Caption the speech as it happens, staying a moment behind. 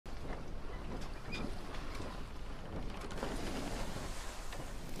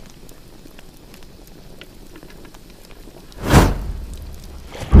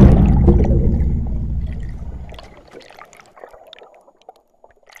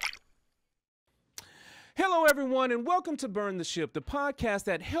Hello, everyone, and welcome to Burn the Ship, the podcast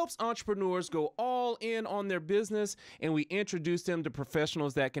that helps entrepreneurs go all in on their business, and we introduce them to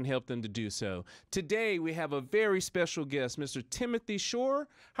professionals that can help them to do so. Today, we have a very special guest, Mr. Timothy Shore.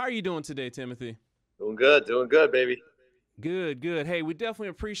 How are you doing today, Timothy? Doing good, baby. Good, good. Hey, we definitely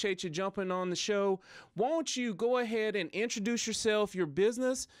appreciate you jumping on the show. Why don't you go ahead and introduce yourself, your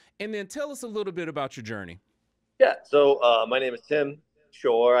business, and then tell us a little bit about your journey? Yeah, so my name is Tim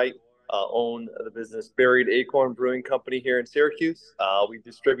Shore. I own the business Buried Acorn Brewing Company here in Syracuse. We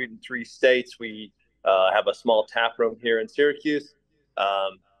distribute in 3 states. We have a small tap room here in Syracuse.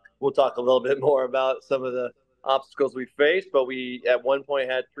 Um, we'll talk a little bit more about some of the obstacles we faced, but we at one point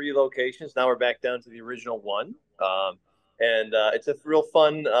had 3 locations. Now we're back down to the original one. And it's a real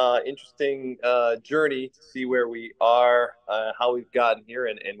fun, interesting journey to see where we are, how we've gotten here,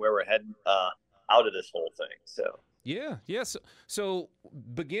 and where we're heading out of this whole thing. So Yeah, yes. So,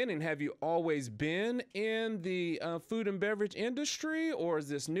 beginning, have you always been in the food and beverage industry, or is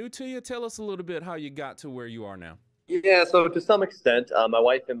this new to you? Tell us a little bit how you got to where you are now. yeah, so to some extent, my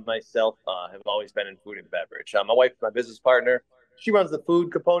wife and myself have always been in food and beverage. My wife is my business partner. She runs the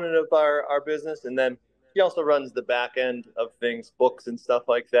food component of our business, and then she also runs the back end of things, books and stuff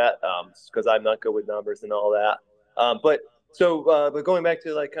like that. Because I'm not good with numbers and all that. But going back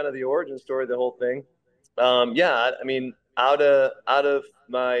to like kind of the origin story, of the whole thing. Yeah, I mean, out of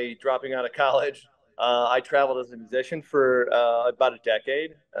my dropping out of college, I traveled as a musician for about a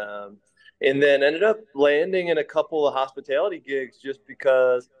decade, and then ended up landing in a couple of hospitality gigs just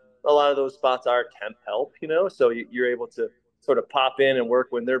because a lot of those spots are temp help, so you're able to sort of pop in and work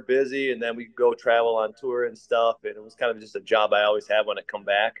when they're busy, and then we go travel on tour and stuff. And it was kind of just a job I always had when I come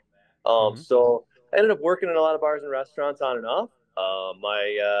back. Hmm. So I ended up working in a lot of bars and restaurants on and off.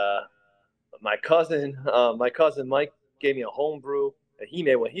 My cousin Mike gave me a home brew that he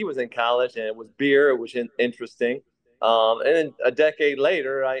made when he was in college, and it was beer. It was interesting. And then a decade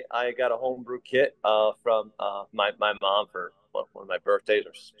later, I got a home brew kit from my mom for one of my birthdays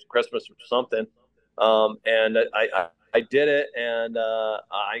or Christmas or something. And I did it, and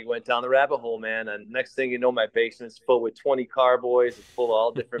I went down the rabbit hole, man. And next thing you know, my basement's full with 20 carboys. It's full of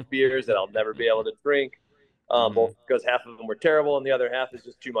all different beers that I'll never be able to drink, Hmm. both because half of them were terrible and the other half is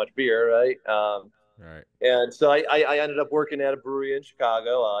just too much beer, right? Right. And so I ended up working at a brewery in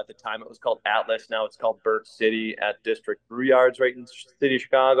Chicago. At the time, it was called Atlas. Now it's called Burnt City at District Brew Yards, right in the city of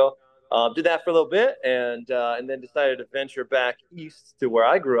Chicago. Did that for a little bit, and then decided to venture back east to where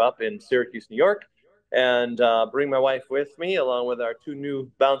I grew up in Syracuse, New York, and bring my wife with me, along with our 2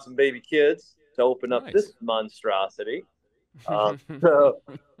 new bouncing baby kids, to open up Nice. this monstrosity. Uh, so,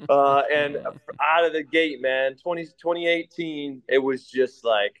 and out of the gate, man, 2018, it was just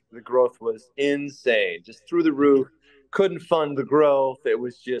like the growth was insane, just through the roof. Couldn't fund the growth. It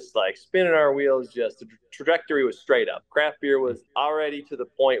was just like spinning our wheels. Just the trajectory was straight up. Craft beer was already to the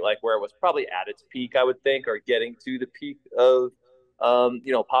point like where it was probably at its peak, I would think, or getting to the peak of,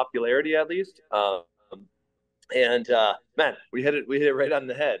 popularity at least. And man, we hit it right on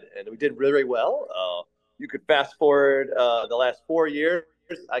the head, and we did really, really well. You could fast forward the last 4 years.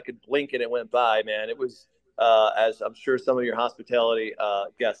 I could blink and it went by, man. It was, as I'm sure some of your hospitality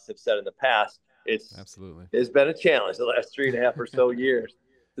guests have said in the past, Absolutely. it's been a challenge the last 3.5 or so years,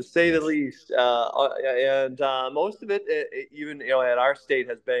 to say the Yes. least. And most of it, even at our state,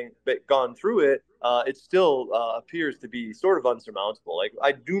 has been gone through it. It still appears to be sort of unsurmountable. Like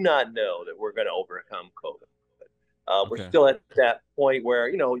I do not know that we're going to overcome COVID. We're Okay. still at that point where,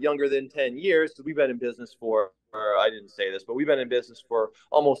 younger than 10 years, because we've been in business for, or I didn't say this, but we've been in business for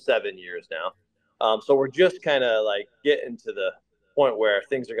almost 7 years now. So we're just kind of like getting to the point where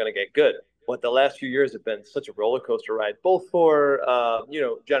things are going to get good. But the last few years have been such a roller coaster ride, both for,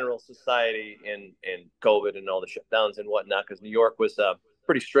 general society and COVID and all the shutdowns and whatnot, because New York was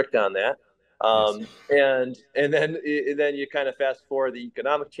pretty strict on that. Yes. And then you kind of fast forward the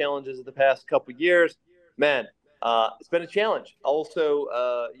economic challenges of the past couple of years. Man, it's been a challenge. Also,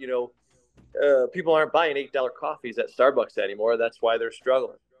 people aren't buying $8 coffees at Starbucks anymore. That's why they're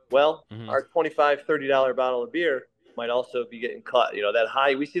struggling. Well, Hmm. our 25, $30 bottle of beer might also be getting cut.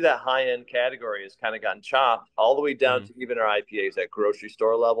 We see that high end category has kind of gotten chopped all the way down Hmm. to even our IPAs at grocery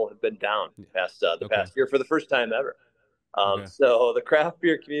store level have been down the Okay. past year for the first time ever. Okay. So the craft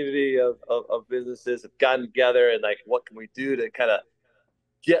beer community of businesses have gotten together and like, what can we do to kind of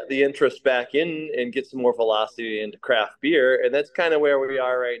get the interest back in and get some more velocity into craft beer. And that's kind of where we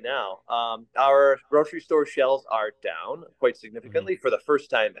are right now. Our grocery store shelves are down quite Hmm. significantly for the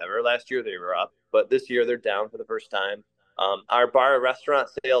first time ever. Last year they were up, but this year they're down for the first time. Our bar and restaurant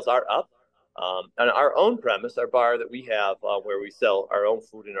sales are up. And our own premise, our bar that we have, where we sell our own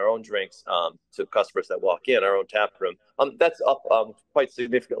food and our own drinks to customers that walk in, our own tap room, that's up quite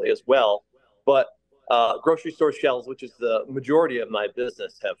significantly as well. But grocery store shelves, which is the majority of my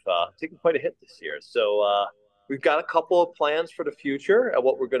business, have taken quite a hit this year. So we've got a couple of plans for the future and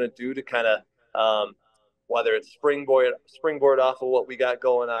what we're going to do to kind of whether it's springboard off of what we got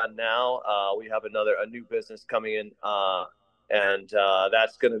going on now. We have a new business coming in, and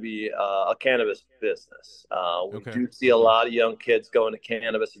that's going to be a cannabis business. We Okay. do see a lot of young kids going to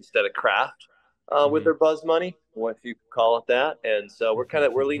cannabis instead of craft with their buzz money, if you could call it that. And so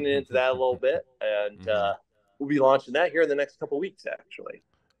we're leaning into that a little bit, and we'll be launching that here in the next couple of weeks, actually.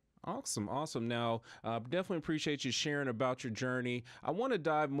 Awesome, awesome. Now, definitely appreciate you sharing about your journey. I want to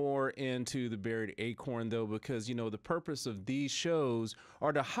dive more into the Buried Acorn, though, because, the purpose of these shows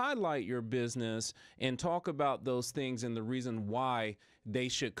are to highlight your business and talk about those things and the reason why they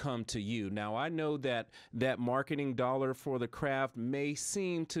should come to you. Now, I know that marketing dollar for the craft may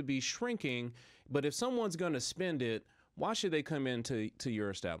seem to be shrinking, but if someone's going to spend it, why should they come into your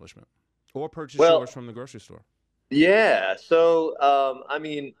establishment or purchase yours from the grocery store? Yeah. So, I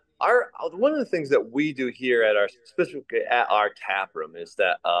mean, one of the things that we do here specifically at our tap room is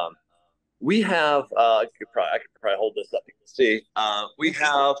that we have I could probably hold this up. You can see we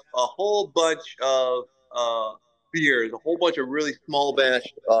have a whole bunch of beers, a whole bunch of really small batch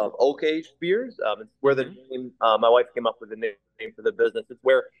oak aged beers. It's where the name my wife came up with the name for the business. It's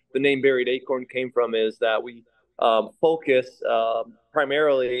where the name Buried Acorn came from. Is that we focus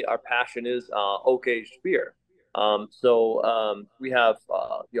primarily, our passion is oak aged beer. We have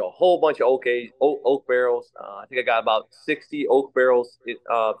a whole bunch of oak barrels. I think I got about 60 oak barrels,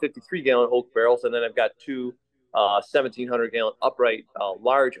 53-gallon oak barrels, and then I've got two 1,700-gallon upright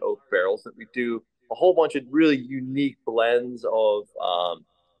large oak barrels that we do a whole bunch of really unique blends of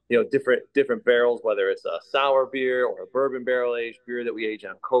different barrels, whether it's a sour beer or a bourbon barrel aged beer that we age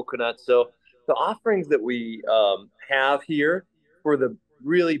on coconut. So the offerings that we have here for the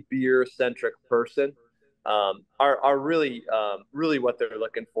really beer centric person are really what they're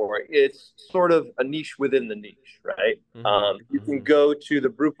looking for. It's sort of a niche within the niche, right? You can go to the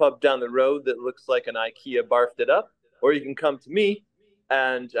brew pub down the road that looks like an IKEA barfed it up, or you can come to me,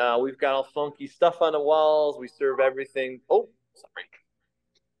 and we've got all funky stuff on the walls. We serve everything. Oh, sorry.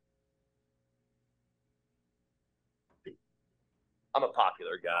 I'm a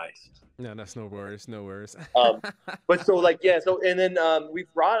popular guy. No, that's no worries, no worries. But so and then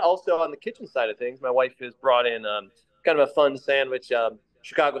we've brought also on the kitchen side of things. My wife has brought in kind of a fun sandwich,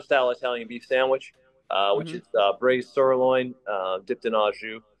 Chicago style Italian beef sandwich, which is braised sirloin dipped in au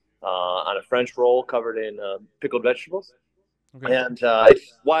jus on a French roll covered in pickled vegetables. Okay. And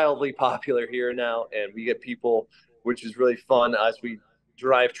it's wildly popular here now, and we get people, which is really fun as we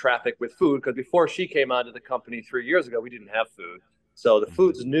drive traffic with food. Because before she came onto the company 3 years ago, we didn't have food. So the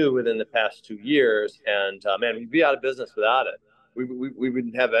food's new within the past 2 years, and man, we'd be out of business without it. We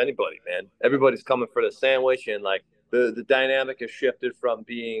wouldn't have anybody, man. Everybody's coming for the sandwich, and like the dynamic has shifted from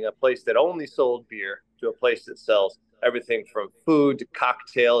being a place that only sold beer to a place that sells everything from food to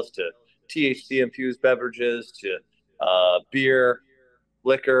cocktails to THC infused beverages to beer,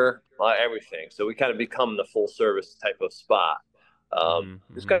 liquor, everything. So we kind of become the full service type of spot.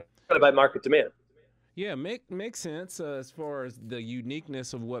 It's kind of by market demand. Yeah, makes sense as far as the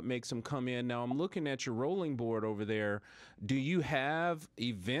uniqueness of what makes them come in. Now, I'm looking at your rolling board over there. Do you have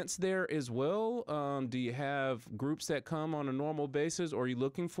events there as well? Do you have groups that come on a normal basis, or are you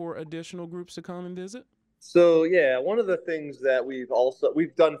looking for additional groups to come and visit? So yeah, one of the things that we've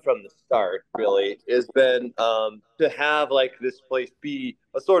done from the start really has been to have like this place be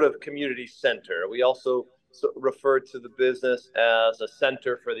a sort of community center. We also refer to the business as a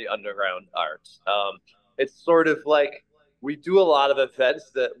center for the underground arts. It's sort of like we do a lot of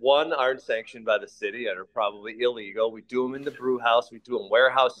events that one aren't sanctioned by the city and are probably illegal. We do them in the brew house. We do them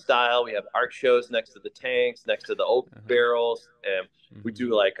warehouse style. We have art shows next to the tanks, next to the oak barrels, and we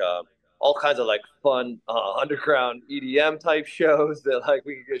do like all kinds of like fun underground EDM type shows that like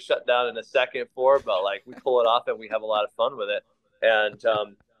we could get shut down in a second for, but like we pull it off and we have a lot of fun with it. And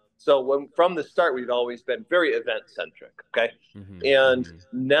so from the start, we've always been very event centric. Okay. And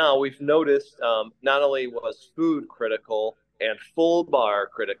now we've noticed not only was food critical and full bar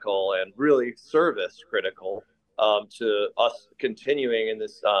critical and really service critical to us continuing in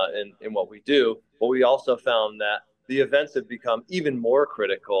this in what we do, but we also found that the events have become even more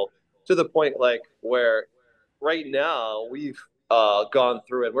critical to the point like where right now we've gone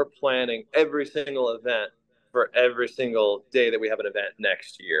through and we're planning every single event for every single day that we have an event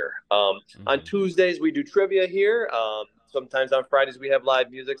next year. On Tuesdays, we do trivia here. Sometimes on Fridays we have live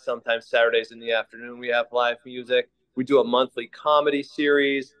music. Sometimes Saturdays in the afternoon we have live music. We do a monthly comedy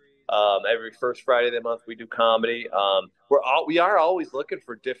series. Every first Friday of the month we do comedy. We are always looking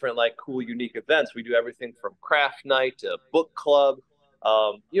for different like cool, unique events. We do everything from craft night to book club.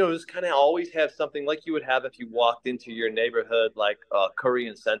 Just kind of always have something like you would have if you walked into your neighborhood, like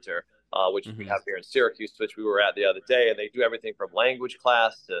Korean Center, which we Hmm. have here in Syracuse, which we were at the other day, and they do everything from language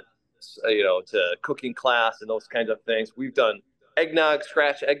class to cooking class and those kinds of things. We've done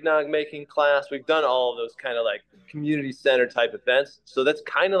scratch eggnog making class. We've done all of those kind of like community center type events. So that's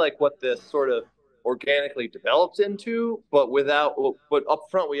kind of like what this sort of organically develops into, but up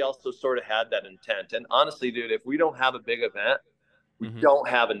front, we also sort of had that intent. And honestly, dude, if we don't have a big event, we Hmm. don't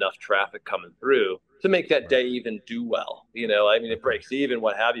have enough traffic coming through to make that Right. day even do well. I mean, it Okay. breaks even,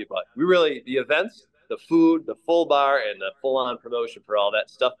 what have you. But the events, the food, the full bar, and the full on promotion for all that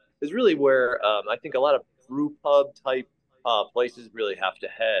stuff is really where I think a lot of brew pub type places really have to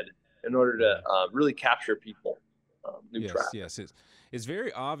head in order to Hmm. really capture people, new Yes, traffic. yes. It's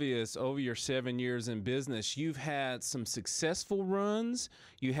very obvious over your 7 years in business, you've had some successful runs,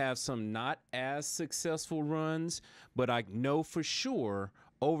 you have some not as successful runs, but I know for sure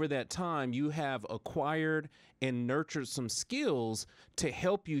over that time you have acquired and nurtured some skills to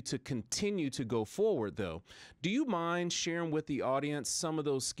help you to continue to go forward, though. Do you mind sharing with the audience some of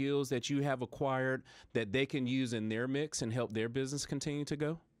those skills that you have acquired that they can use in their mix and help their business continue to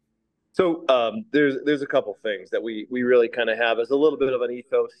go? So there's a couple things that we really kind of have as a little bit of an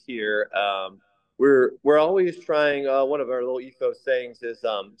ethos here. We're always trying. One of our little ethos sayings is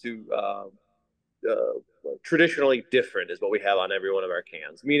traditionally different is what we have on every one of our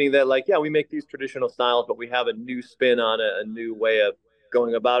cans. Meaning that like yeah, we make these traditional styles, but we have a new spin on it, a new way of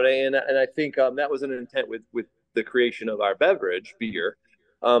going about it. And I think that was an intent with the creation of our beverage beer.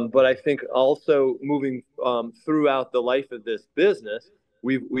 But I think also moving throughout the life of this business,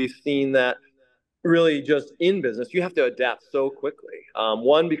 we've seen that really just in business, you have to adapt so quickly.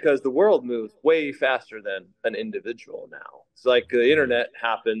 One, because the world moves way faster than an individual now. It's like the Hmm. internet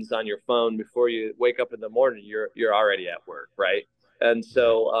happens on your phone before you wake up in the morning. You're already at work, right? And Right.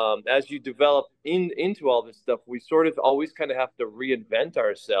 so as you develop into all this stuff, we sort of always kind of have to reinvent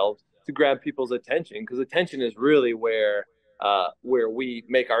ourselves to grab people's attention because attention is really where we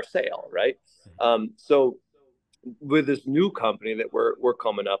make our sale, right? So with this new company that we're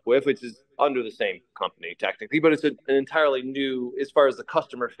coming up with, which is under the same company technically, but it's an entirely new as far as the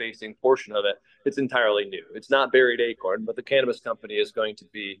customer facing portion of it. It's entirely new. It's not buried Acord, but the cannabis company is going to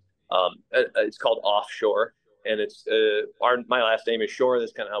be. It's called Offshore, and it's my last name is Shore.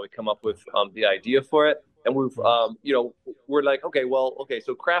 That's kind of how we come up with the idea for it. And Hmm. we're like, okay,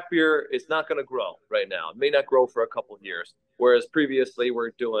 so craft beer it's not going to grow right now. It may not grow for a couple of years. Whereas previously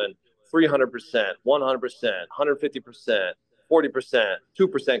we're doing 300%, 100%, 150%, 40%,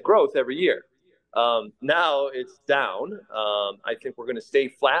 2% growth every year. Now it's down. I think we're going to stay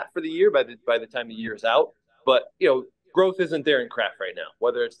flat for the year by the time the year's out. But growth isn't there in craft right now.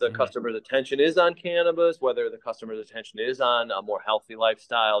 Whether it's the Hmm. customer's attention is on cannabis, whether the customer's attention is on a more healthy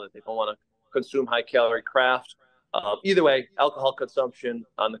lifestyle that they don't want to consume high calorie craft. Either way, alcohol consumption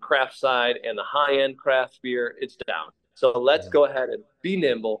on the craft side and the high end craft beer, it's down. So let's Hmm. go ahead and be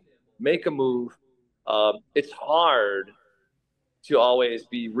nimble, make a move. It's hard to always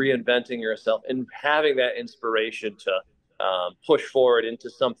be reinventing yourself and having that inspiration to push forward into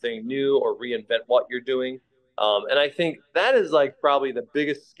something new or reinvent what you're doing. And I think that is like probably the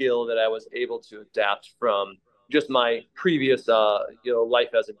biggest skill that I was able to adapt from just my previous, life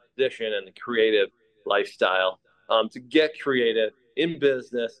as a musician and the creative lifestyle to get creative in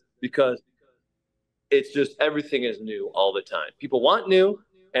business because it's just everything is new all the time. People want new,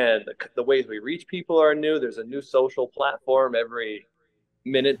 and the ways we reach people are new. There's a new social platform every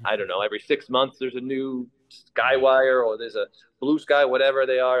minute. I don't know, every 6 months there's a new Right. Skywire or there's a Blue Sky, whatever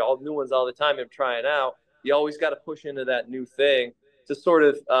they are. All new ones all the time. I'm trying out. You always got to push into that new thing to sort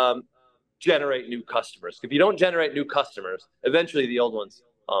of generate new customers. If you don't generate new customers, eventually the old ones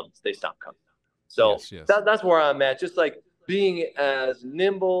they stop coming. So Yes, yes. that's where I'm at. Just like being as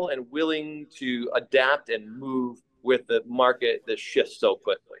nimble and willing to adapt and move with the market that shifts so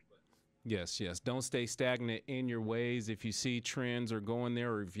quickly. Yes, yes. Don't stay stagnant in your ways. If you see trends are going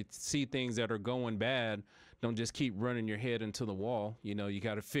there, or if you see things that are going bad, don't just keep running your head into the wall. You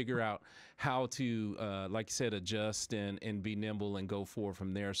got to figure out how to, like you said, adjust and be nimble and go forward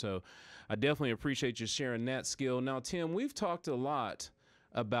from there. So I definitely appreciate you sharing that skill. Now, Tim, we've talked a lot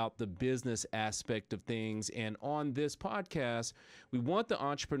about the business aspect of things. And on this podcast, we want the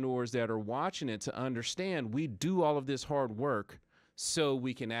entrepreneurs that are watching it to understand we do all of this hard work so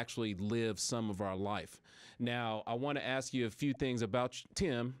we can actually live some of our life. Now, I want to ask you a few things about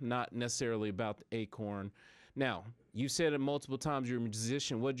Tim, not necessarily about the Acorn. Now, you said it multiple times you're a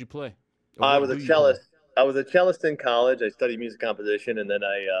musician. What did you play? Or I what was a do you play? cellist. I was a cellist in college. I studied music composition, and then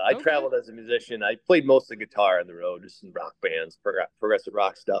I Okay. traveled as a musician. I played mostly guitar on the road, just in rock bands, progressive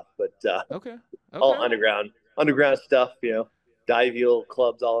rock stuff, but Okay. all Okay. underground stuff. Dive heel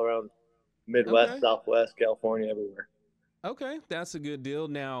clubs all around Midwest, Okay. Southwest, California, everywhere. Okay, that's a good deal.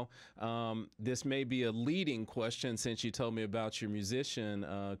 Now, this may be a leading question since you told me about your musician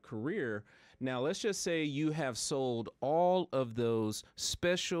career. Now, let's just say you have sold all of those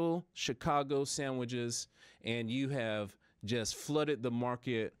special Chicago sandwiches and you have just flooded the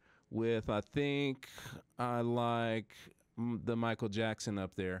market with, I think I like the Michael Jackson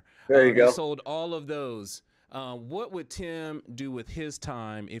up there. There you You go. sold all of those. What would Tim do with his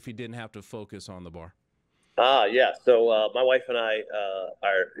time if he didn't have to focus on the bar? Yeah. So my wife and I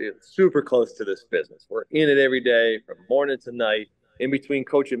are super close to this business. We're in it every day from morning to night. In between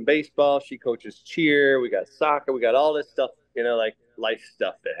coaching baseball, she coaches cheer. We got soccer. We got all this stuff, like life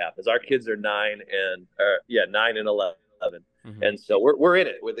stuff that happens. Our kids are 9 and 11, Hmm. and so we're in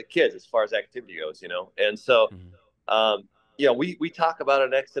it with the kids as far as activity goes. And so Hmm. um, we talk about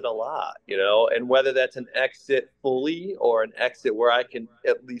an exit a lot, and whether that's an exit fully or an exit where I can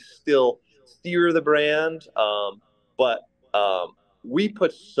at least still steer the brand. But we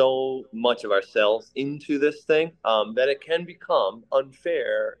put so much of ourselves into this thing that it can become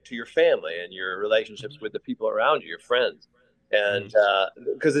unfair to your family and your relationships with the people around you, your friends. And Hmm.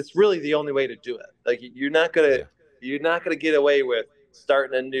 because it's really the only way to do it. Like Yeah. you're not gonna get away with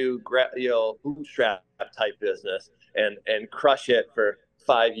starting a new bootstrap type business and crush it for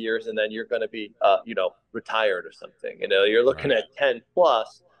 5 years, and then you're going to be retired or something. You're looking Right. at 10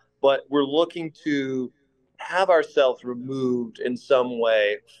 plus, but we're looking to have ourselves removed in some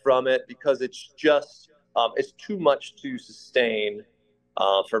way from it because it's too much to sustain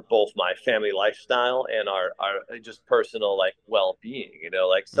for both my family lifestyle and our just personal like well-being.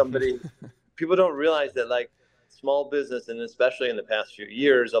 Like people don't realize that like small business, and especially in the past few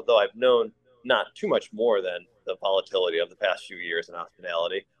years, although I've known not too much more than the volatility of the past few years in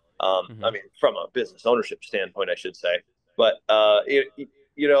hospitality. I Hmm. mean, from a business ownership standpoint, I should say. But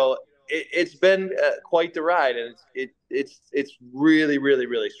it's been quite the ride, and it's really, really,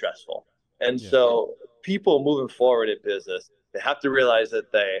 really stressful. And Yeah. so, people moving forward in business, they have to realize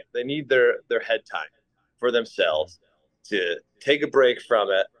that they need their head time for Hmm. themselves to take a break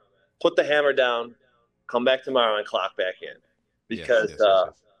from it, put the hammer down, come back tomorrow and clock back in. Yes. Because Yes.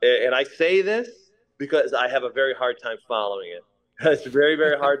 Yes. Yes. and I say this because I have a very hard time following it. It's very,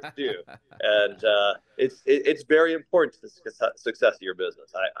 very hard to do, and it's very important to the success of your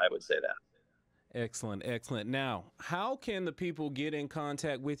business. I would say that. Excellent, excellent. Now, how can the people get in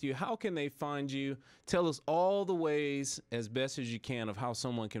contact with you? How can they find you? Tell us all the ways as best as you can of how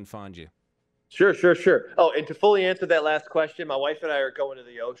someone can find you. Sure, sure, sure. Oh, and to fully answer that last question, my wife and I are going to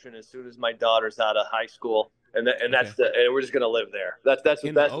the ocean as soon as my daughter's out of high school, Okay. and we're just gonna live there. That's what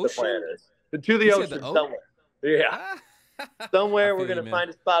In the that's what the plan ocean? is. To You the said the ocean ocean? somewhere. Yeah, Ah, I somewhere we're feel you, gonna man. find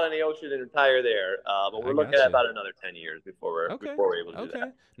a spot on the ocean and retire there. But I we're looking got at you. about another 10 years Okay. before we're able to do Okay.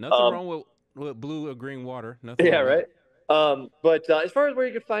 that. Nothing wrong with blue or green water. Nothing Yeah, wrong with right. it. But as far as where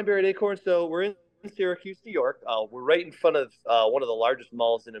you can find Buried Acorn, so we're in Syracuse, New York. We're right in front of one of the largest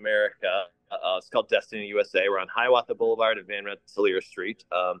malls in America. It's called Destiny USA. We're on Hiawatha Boulevard and Van Rensselaer Street.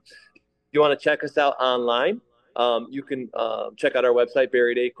 If you want to check us out online, you can check out our website,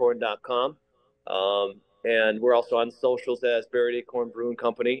 buriedacorn.com. And we're also on socials as Buried Acorn Brewing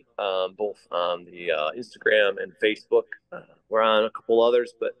Company, both on the Instagram and Facebook. We're on a couple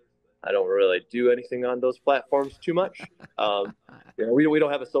others, but I don't really do anything on those platforms too much. We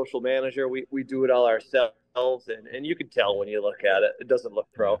don't have a social manager. We do it all ourselves, and you can tell Yeah. when you look at it. It doesn't look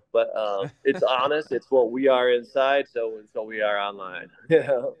Yeah. pro, but it's honest. It's what we are inside, so we are online.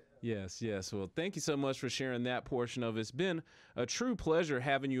 Yeah. Yes, yes. Well, thank you so much for sharing that portion of it. It's been a true pleasure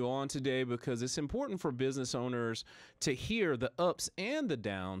having you on today because it's important for business owners to hear the ups and the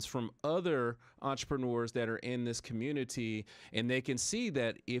downs from other entrepreneurs that are in this community. And they can see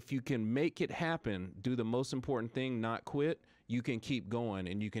that if you can make it happen, do the most important thing, not quit, you can keep going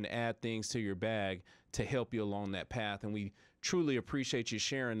and you can add things to your bag to help you along that path. And we truly appreciate you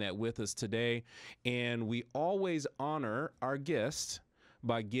sharing that with us today. And we always honor our guests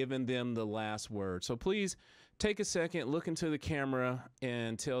by giving them the last word. So please take a second, look into the camera,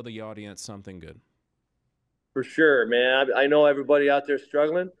 and tell the audience something good. For sure, man. I know everybody out there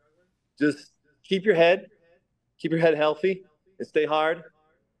struggling. Just keep your head, keep your head healthy, and stay hard.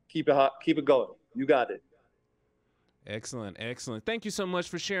 Keep it hot, keep it going. You got it. Excellent, excellent. Thank you so much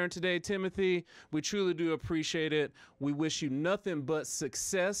for sharing today, Timothy. We truly do appreciate it. We wish you nothing but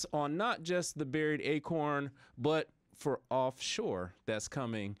success on not just the buried acorn, but for offshore that's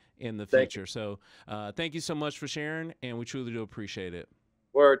coming in the future. So thank you so much for sharing, and we truly do appreciate it.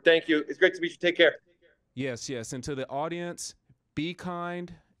 Word. Thank you. It's great to meet you. Take care. Yes, yes. And to the audience, be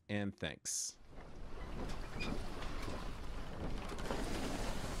kind and thanks.